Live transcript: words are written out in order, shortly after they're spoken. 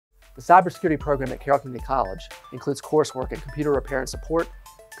The cybersecurity program at Carroll Community College includes coursework in computer repair and support,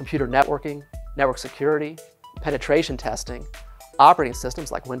 computer networking, network security, penetration testing, operating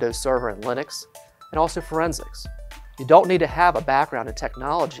systems like Windows Server and Linux, and also forensics. You don't need to have a background in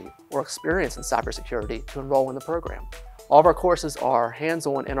technology or experience in cybersecurity to enroll in the program. All of our courses are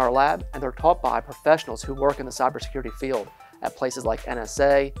hands-on in our lab, and they're taught by professionals who work in the cybersecurity field at places like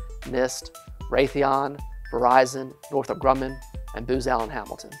NSA, NIST, Raytheon, Verizon, Northrop Grumman, and Booz Allen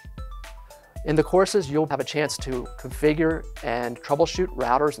Hamilton. In the courses, you'll have a chance to configure and troubleshoot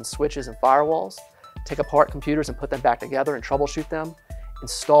routers and switches and firewalls, take apart computers and put them back together and troubleshoot them,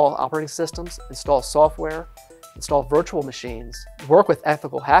 install operating systems, install software, install virtual machines, work with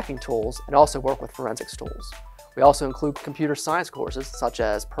ethical hacking tools, and also work with forensics tools. We also include computer science courses such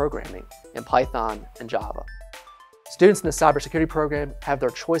as programming in Python and Java. Students in the cybersecurity program have their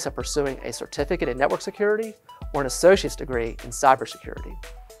choice of pursuing a certificate in network security or an associate's degree in cybersecurity.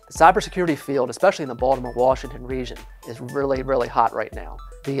 The cybersecurity field, especially in the Baltimore-Washington region, is really hot right now.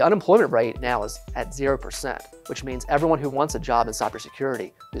 The unemployment rate now is at 0%, which means everyone who wants a job in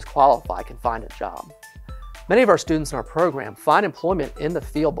cybersecurity who's qualified can find a job. Many of our students in our program find employment in the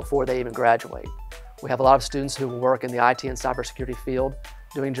field before they even graduate. We have a lot of students who work in the IT and cybersecurity field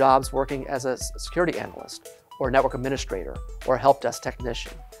doing jobs working as a security analyst or a network administrator or a help desk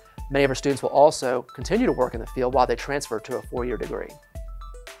technician. Many of our students will also continue to work in the field while they transfer to a 4-year degree.